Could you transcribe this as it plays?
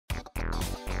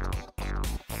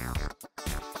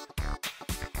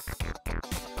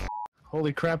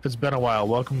Holy crap, it's been a while.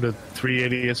 Welcome to 3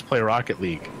 Idiots Play Rocket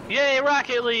League. Yay,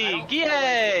 Rocket League!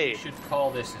 Yay! We should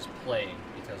call this as playing,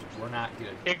 because we're not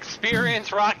good.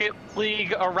 Experience Rocket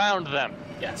League around them.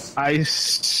 Yes.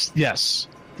 Yes.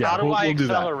 Yeah, How do I we'll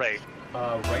accelerate?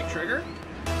 Right trigger?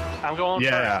 I'm going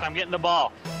first. I'm getting the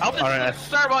ball. Oh, this is the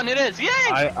start button. It is. Yay!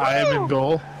 I am in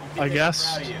goal, I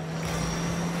guess. Proud of you.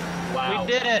 Wow. We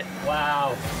did it.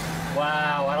 Wow.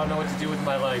 Wow. I don't know what to do with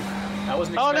my life. I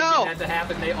wasn't expecting that to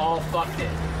happen. They all fucked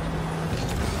it.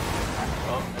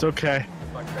 Oh, it's okay.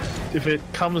 If it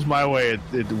comes my way,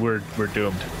 we're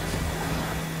doomed.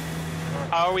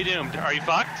 How are we doomed? Are you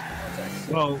fucked?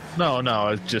 Well, no.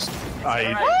 It's just I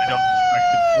don't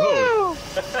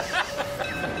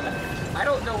I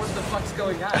don't know what the fuck's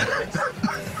going on.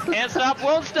 Can't stop,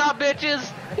 won't stop, bitches.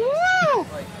 Woo!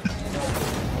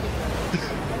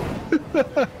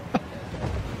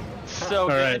 So all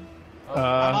right.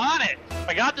 I'm on it.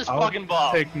 I got this fucking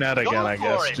ball. Take net again, I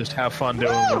guess. Just have fun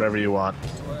doing whatever you want.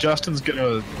 Justin's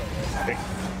gonna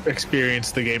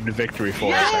experience the game to victory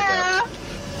for us, I guess.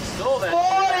 Stole that.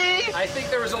 I think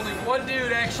there was only one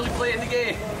dude actually playing the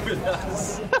game with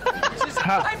us.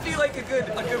 I feel like a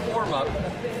good warm up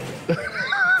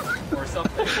or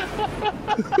something.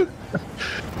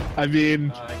 I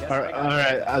mean, all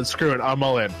right, screw it. I'm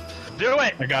all in. Do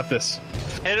it. I got this.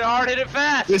 Hit it hard, hit it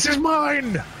fast. This is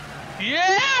mine.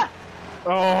 Yeah.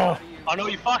 Oh no,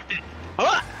 you fucked it.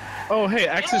 Huh? Oh, hey,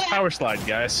 X is power slide,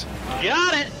 guys.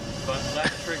 Got it. But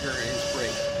left trigger is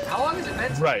great. How long has it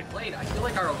been since we played? I feel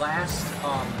like our last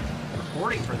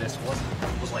recording for this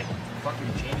was like fucking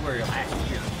January of last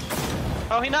year.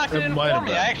 Oh, he knocked it in for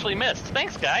me. I actually missed.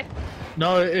 Thanks, guy.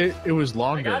 No, it was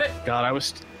longer. I got it. God, I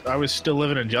was still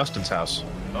living in Justin's house.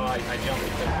 Oh, I jumped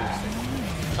into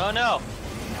boosting. Oh no.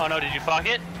 Oh no, did you fuck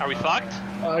it? Are we fucked?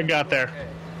 I got there. Okay.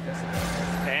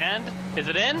 And? Is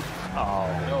it in? Oh,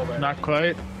 no, not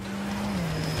quite.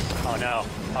 Oh no.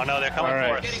 Oh no, they're coming for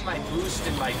us. I'm getting my boost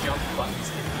and my jump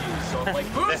buttons confused, so I'm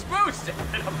like, boost!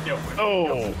 And I'm doing it.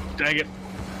 Oh, dang it.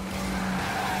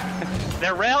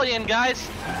 They're rallying, guys.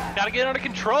 Gotta get under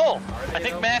control. I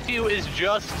think Matthew is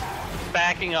just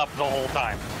backing up the whole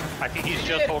time. I think he's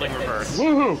just holding reverse.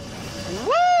 Woohoo!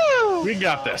 Woo! We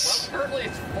got this. Well, currently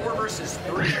it's 4 versus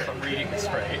 3 if I'm reading this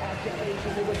right.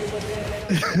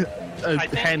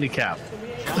 Handicap.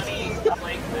 Johnny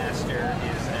Plankmaster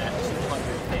is at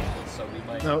 200 ping, so we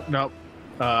might... No.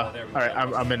 Alright,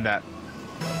 I'm in that.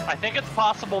 I think it's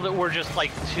possible that we're just,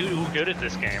 like, too good at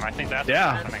this game. I think that's what's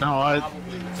happening. No,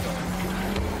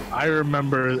 I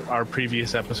remember our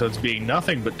previous episodes being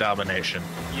nothing but domination.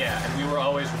 Yeah, and we were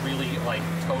always really, like,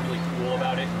 totally cool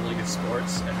about it and really good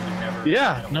sports, and we never...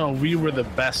 Yeah, no, we were the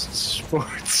best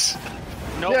sports.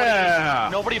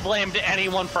 Nobody blamed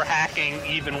anyone for hacking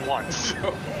even once.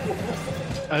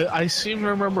 I seem to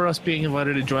remember us being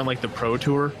invited to join, like, the Pro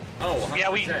Tour. Oh, 100%. Yeah,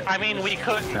 we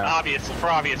couldn't, for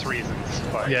obvious reasons.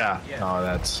 But. Yeah, no,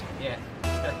 that's... Yeah.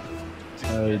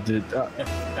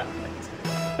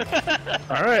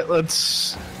 Alright,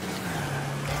 let's...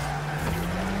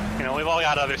 You know, we've all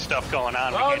got other stuff going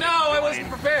on. Oh no, I wasn't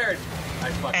prepared!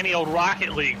 Any old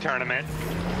Rocket League tournament.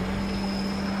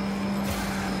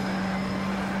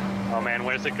 Oh man,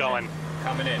 where's it going?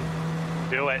 Coming in.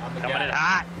 Do it. Coming in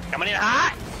hot. Coming in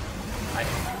hot! I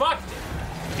fucked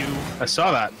it! I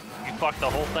saw that. You fucked the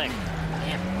whole thing.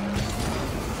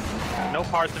 No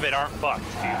parts of it aren't fucked.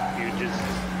 You just...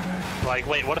 Like,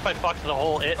 wait, what if I fucked the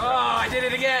whole it? Oh, I did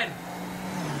it again!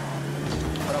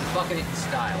 But I'm fucking it in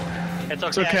style. It's okay.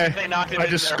 It's okay. They knocked it I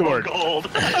just their scored. Gold.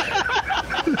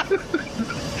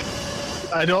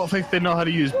 I don't think they know how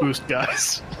to use boost,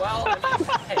 guys. Well, I mean,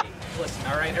 hey, listen,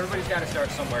 alright, everybody's got to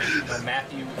start somewhere. You know,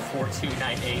 Matthew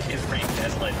 4298 is ranked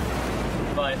as legend.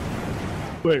 But...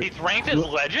 Wait. He's ranked as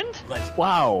legend?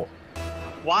 Wow.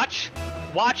 Watch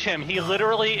him. He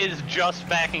literally is just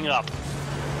backing up.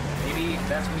 Maybe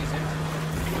that's what he's in.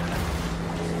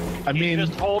 He's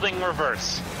just holding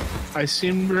reverse. I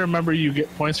seem to remember you get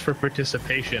points for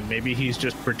participation. Maybe he's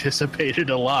just participated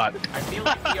a lot. I feel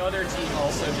like the other team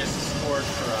also just scored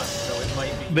for us, so it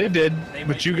might be... They did,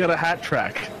 but you got a hat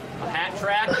track. A hat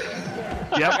track?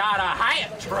 Yep. I got a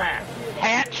hat track!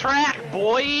 Hat track,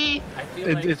 boy! I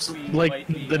feel like it's like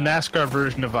the NASCAR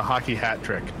version of a hockey hat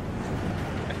trick.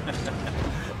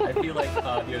 I feel like the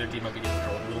other team might be getting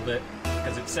trolled a little bit,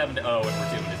 because it's 7-0 and we're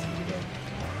doing this easy game.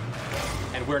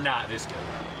 And we're not this good.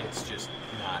 It's just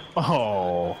not.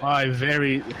 Oh,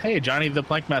 Hey, Johnny the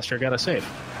Plankmaster got a save.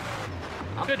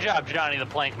 Good job, Johnny the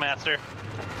Plankmaster.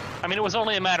 I mean, it was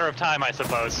only a matter of time, I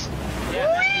suppose.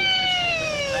 Yeah,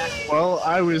 well,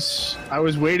 I was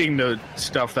waiting to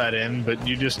stuff that in, but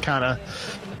you just kind of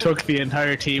took the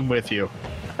entire team with you.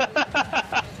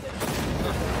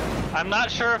 I'm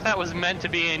not sure if that was meant to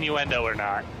be innuendo or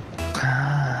not.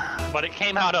 But it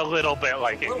came out a little bit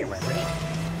like innuendo.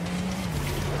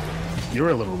 You're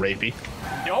a little rapey.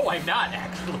 No, I'm not,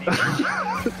 actually.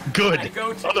 Good.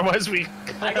 Otherwise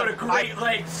I go to great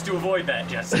lengths to avoid that,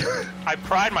 Jesse. I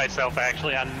pride myself,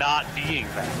 actually, on not being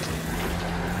that.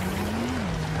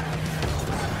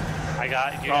 I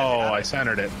got you. Oh, I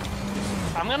centered it.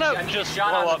 I'm gonna just shot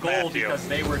blow on up the goal Matthew. because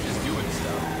they were just doing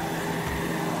stuff.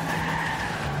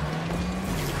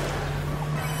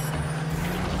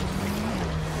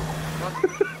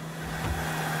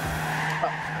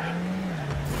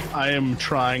 I am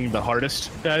trying the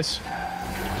hardest, guys.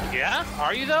 Yeah?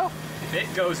 Are you, though? If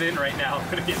it goes in right now, I'm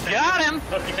gonna get that. Got him!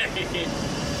 Okay.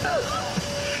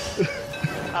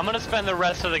 I'm gonna spend the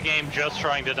rest of the game just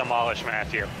trying to demolish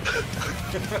Matthew.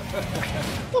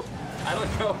 I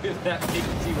don't know if that makes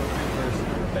you a good person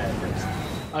or a bad person.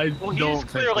 Well, he's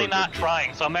clearly not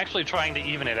trying, so I'm actually trying to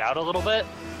even it out a little bit.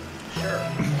 Sure.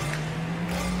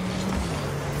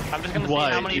 I'm just gonna see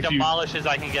how many demolishes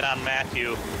I can get on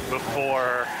Matthew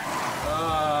before...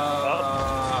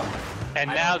 And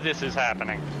now this is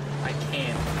happening. I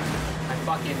can't. I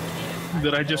fucking can't.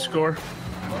 Did I just score?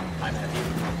 Oh, I'm happy.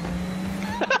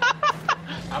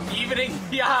 I'm evening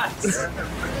the odds.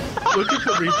 Look at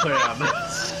the replay on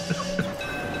this.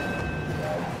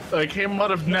 I came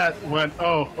out of net, went,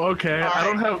 oh, okay, right. I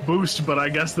don't have boost, but I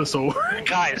guess this will work.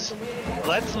 Guys,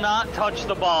 let's not touch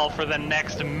the ball for the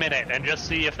next minute and just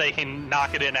see if they can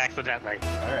knock it in accidentally.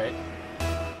 Alright.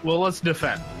 Well, let's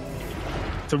defend.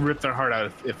 To rip their heart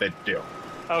out if they do.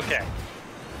 Okay.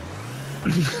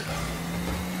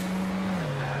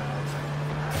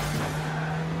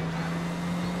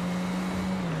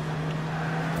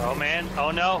 Oh man,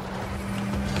 oh no.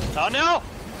 Oh no!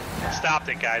 I stopped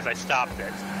it, guys, I stopped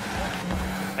it.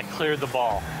 I cleared the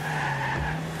ball.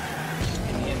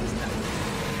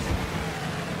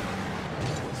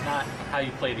 It's not how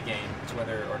you play the game, it's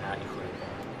whether or not you clear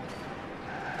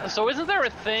the ball. So isn't there a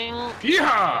thing?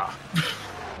 Yeah.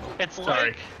 It's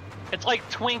Sorry. it's like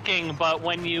twinking, but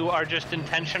when you are just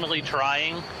intentionally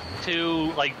trying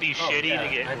to like be shitty to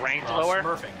get ranked lower.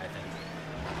 Smurfing, I think.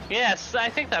 Yes, I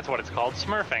think that's what it's called,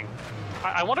 smurfing.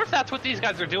 I wonder if that's what these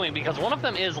guys are doing, because one of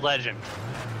them is legend.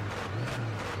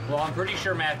 Well, I'm pretty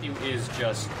sure Matthew is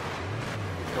just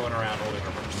going around holding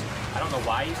reverse. I don't know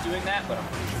why he's doing that, but I'm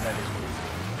pretty sure that is what he's doing.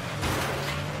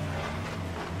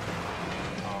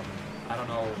 I don't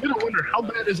know. I'm gonna wonder how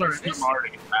bad is our MR to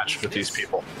get matched with these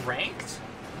people. Ranked,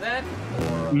 then?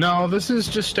 Or... No, this is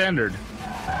just standard. So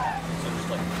just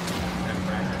like...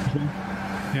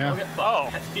 Yeah. Okay, Oh.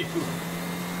 Matthew.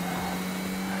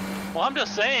 Well, I'm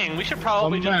just saying, we should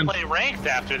probably just play ranked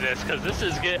after this, because this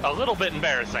is a little bit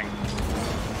embarrassing.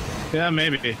 Yeah,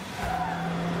 maybe.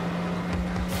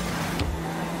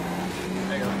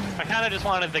 I kind of just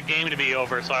wanted the game to be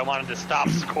over, so I wanted to stop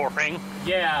scoring.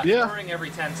 Yeah, scoring every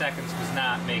 10 seconds was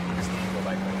not making this game go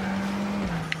by quicker.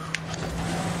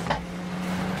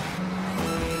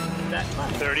 That's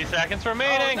fine. 30 seconds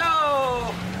remaining!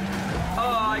 Oh, no!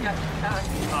 Oh, I got...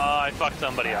 Oh, I fucked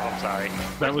somebody up, I'm sorry.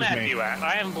 Where's was Matthew me. at?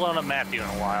 I haven't blown up Matthew in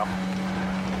a while.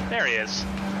 There he is.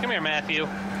 Come here, Matthew.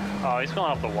 Oh, he's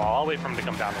going up the wall. I'll wait for him to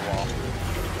come down the wall.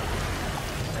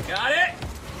 I got it!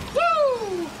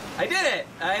 Woo! I did it!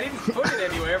 I didn't put it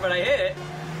anywhere, but I hit it.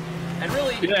 And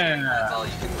really, that's all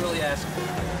you can really ask for.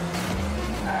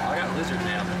 I got lizard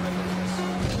now.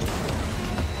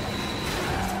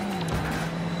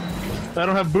 I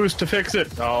don't have boost to fix it.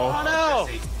 Oh no!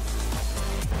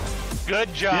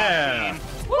 Good job, Yeah. team.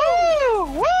 Woo!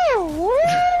 Woo!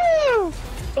 Woo!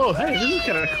 Oh, hey, this is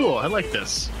kind of cool. I like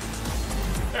this.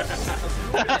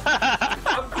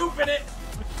 I'm gooping it!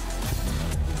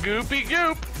 Goopy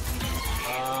goop!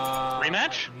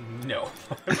 Rematch? No.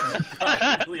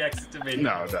 Probably estimating.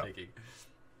 No.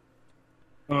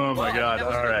 Oh my god, that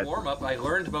was a good alright. warm-up. I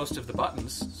learned most of the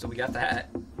buttons, so we got that,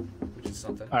 which is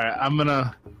something. Alright, I'm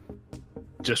gonna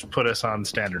just put us on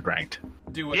standard ranked.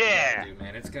 Do what you gotta do,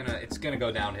 man. It's gonna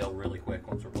go downhill really quick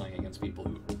once we're playing against people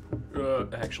who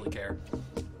actually care.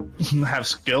 Have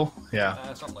skill?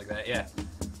 Yeah. Something like that, yeah.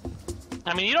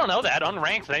 I mean, you don't know that.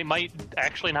 Unranked, they might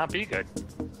actually not be good.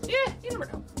 Yeah, you never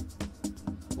know.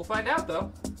 We'll find out,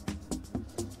 though.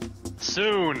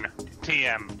 Soon,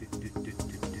 TM.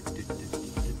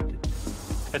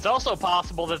 It's also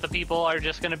possible that the people are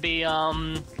just gonna be,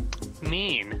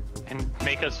 mean and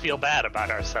make us feel bad about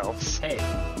ourselves. Hey.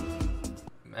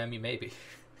 I mean, maybe.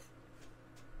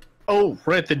 Oh,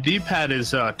 right, the D-pad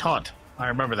is taunt. I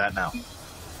remember that now.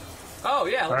 Oh,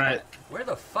 yeah, look All at right. that. Where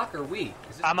the fuck are we?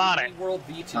 Is this I'm on it. World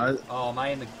V2? Oh, am I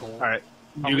in the goal? Alright,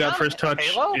 Are you we got on first touch.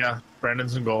 Halo? Yeah,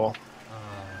 Brandon's in goal.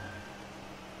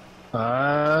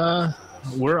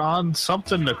 We're on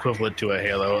something equivalent to a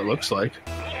Halo, it looks like.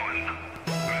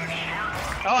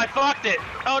 Oh, I fucked it.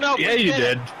 Oh, no. Yeah, you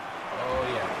did. Oh,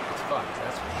 yeah. It's fucked.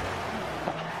 That's for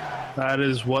sure. That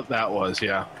is what that was,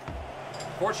 yeah.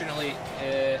 Fortunately,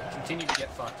 it continued to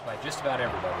get fucked by just about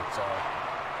everybody, so...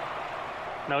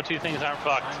 No two things aren't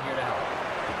fucked. I'm here to help.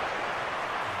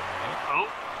 Oh.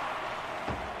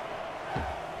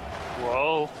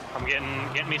 Whoa. I'm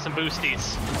getting me some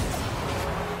boosties.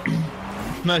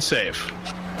 Nice save.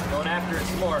 I'm going after it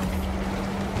some more.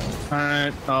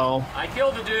 Alright, oh. I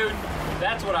killed the dude.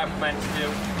 That's what I'm meant to do.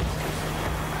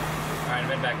 Alright, I'm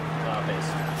heading back base.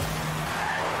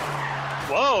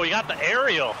 Whoa, you got the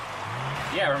aerial.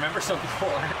 Yeah, remember some people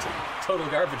aren't total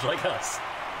garbage like us.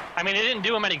 I mean, it didn't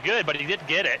do him any good, but he did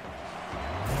get it.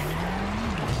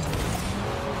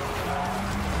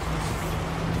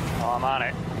 Oh, I'm on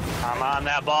it. I'm on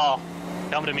that ball.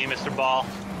 Come to me, Mr. Ball.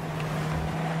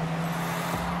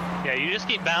 Yeah, you just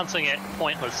keep bouncing it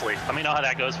pointlessly. Let me know how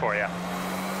that goes for you.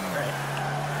 Alright.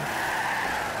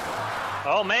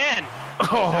 Oh, man.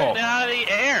 Oh. Turned out of the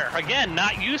air. Again,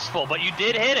 not useful, but you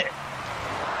did hit it.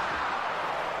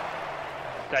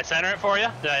 Did I center it for you?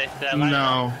 Did I line it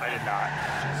No. up? I did not.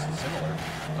 It's similar.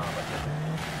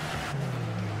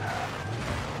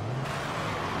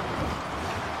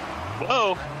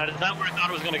 Whoa, that is not where I thought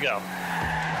it was going to go.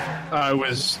 I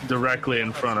was directly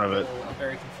in front of it. I'm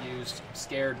very confused. I'm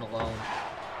scared and alone.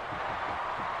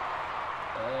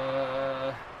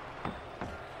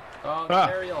 Oh, the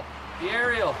aerial. The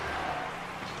aerial.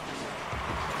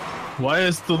 Why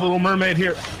is the Little Mermaid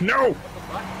here? No!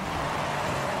 What?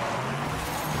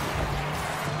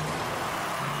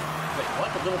 Wait, what?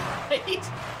 The Little Mermaid?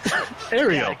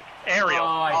 Ariel. Yeah, Ariel.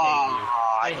 Oh,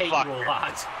 I hate you. I hate fuck you a her.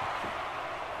 lot.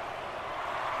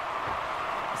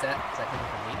 Is that coming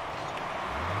from me?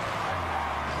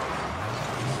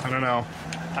 I don't know.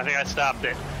 I think I stopped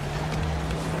it.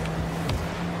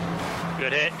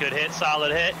 Good hit,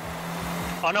 solid hit.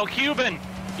 Oh no, Cuban!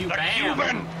 You The bam.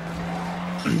 Cuban!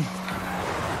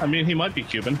 I mean, he might be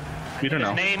Cuban. We don't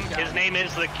know. His name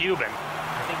is the Cuban.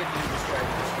 I think if you just tried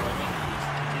to destroy me, he's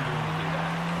continuing to do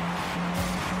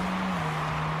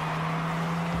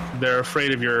that. They're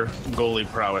afraid of your goalie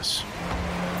prowess.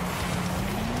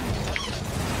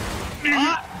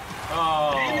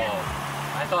 Oh,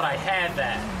 I thought I had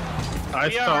that. I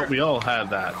thought we all had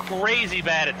that. Crazy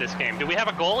bad at this game. Do we have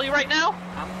a goalie right now?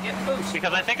 I'm getting boost.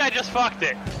 Because I think I just fucked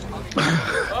it.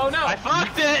 Oh no! I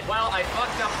fucked it! Well, I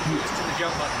fucked up the boost to the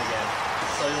jump button again.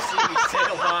 So you'll see me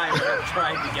sail by when I'm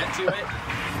trying to get to it.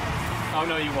 Oh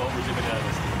no, you won't. We're zooming out of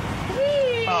this.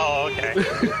 Whee! Oh, okay.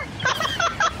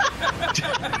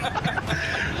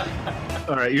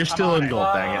 Alright, you're still in goal,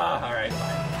 dang it. Alright,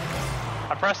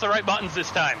 fine. I pressed the right buttons this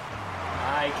time.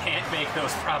 I can't make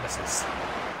those promises.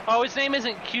 Oh, his name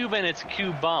isn't Cuban, it's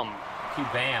Cubum.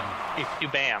 Q-bam. It's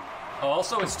Cubam. Oh,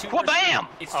 also, it's 2 Well, bam!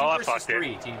 It's 2 Oh, I versus fucked it.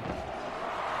 3, team.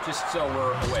 Just so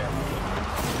we're aware.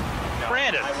 No,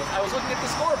 Brandon. I was looking at the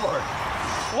scoreboard.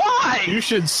 Why? You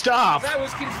should stop! I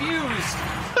was confused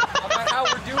about how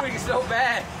we're doing so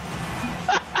bad.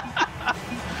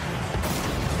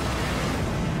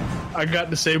 I got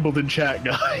disabled in chat,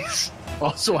 guys.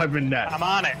 Also, I'm in net. I'm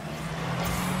on it.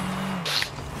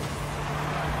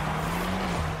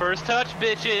 First touch,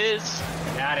 bitches.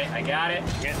 I got it.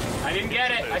 I didn't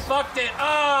get it. I fucked it.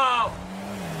 Oh!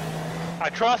 I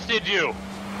trusted you.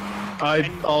 I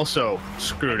also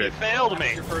screwed You it. failed That me.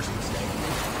 was your first mistake.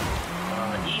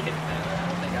 He hit that. I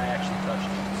don't think I actually touched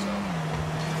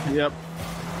it, so... Yep.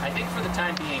 I think for the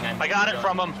time being, I got it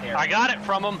from him. I got it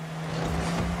from him.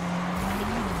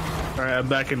 Alright, I'm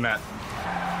back in net.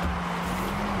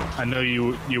 I know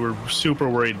you were super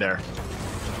worried there.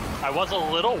 I was a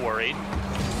little worried.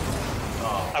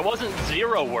 Oh. I wasn't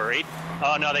zero worried.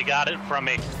 Oh no, they got it from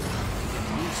me.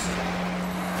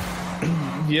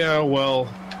 Yeah, well...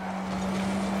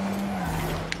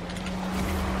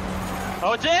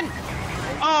 Oh, it's in!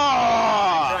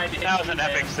 Oh! tried to hit That was you an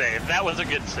epic there. save. That was a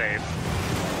good save.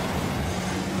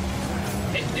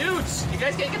 Hit dudes! You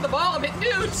guys can't get the ball. I'm hitting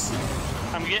dudes!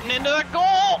 I'm getting into the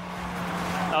goal!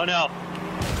 Oh no.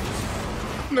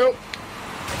 Nope.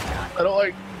 I don't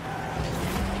like...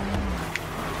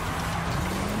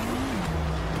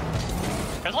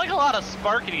 There's like a lot of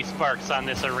sparkety sparks on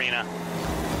this arena.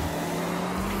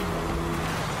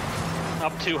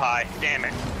 Up too high. Damn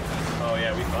it. Oh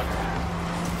yeah, we fucked.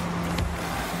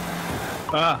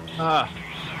 I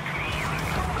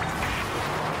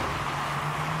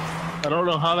don't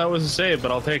know how that was a save,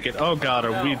 but I'll take it. Oh god,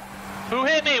 are we... Who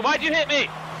hit me? Why'd you hit me?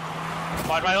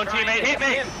 Why'd my own teammate hit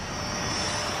me?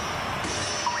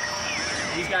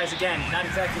 These guys again, not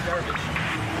exactly garbage.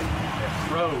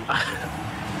 road.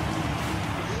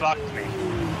 Fucked me.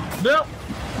 Nope.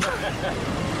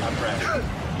 I'm ready.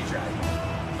 You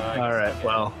tried. All right.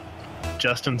 Well,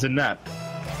 Justin's in net.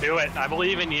 Do it. I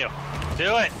believe in you.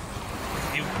 Do it.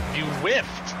 You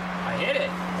whiffed. I hit it.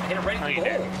 I hit it right No, in you the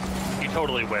goal. didn't. You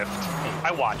totally whiffed.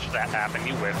 I watched that happen.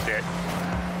 You whiffed it.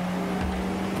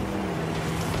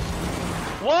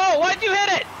 Whoa! Why'd you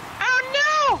hit it? Oh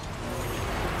no!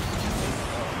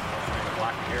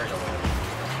 Block the aerial.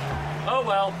 Oh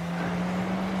well.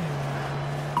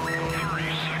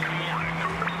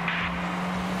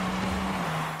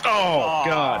 Oh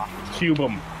God! Cube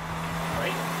him.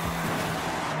 Right?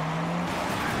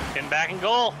 Getting back in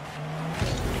goal.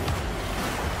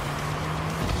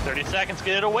 30 seconds.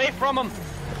 Get it away from him.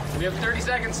 We have 30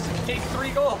 seconds to take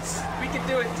 3 goals. We can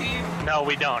do it, team. No,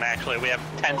 we don't actually. We have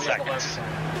 10 We have seconds.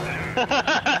 11.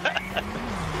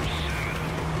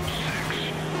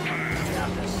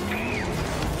 Got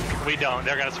this. We don't.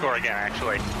 They're gonna score again,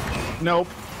 actually. Nope.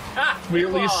 Ah, We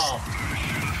at ball.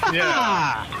 least-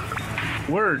 Yeah.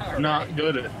 We're not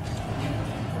good at.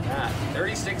 Ah,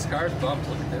 36 cars bumped.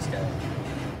 Look at this guy.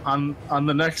 On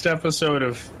the next episode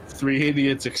of Three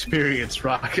Idiots Experience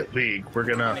Rocket League, we're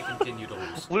We're gonna gonna continue to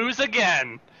lose. Lose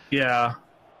again. yeah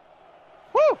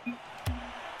Woo!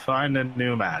 find a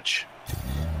new match.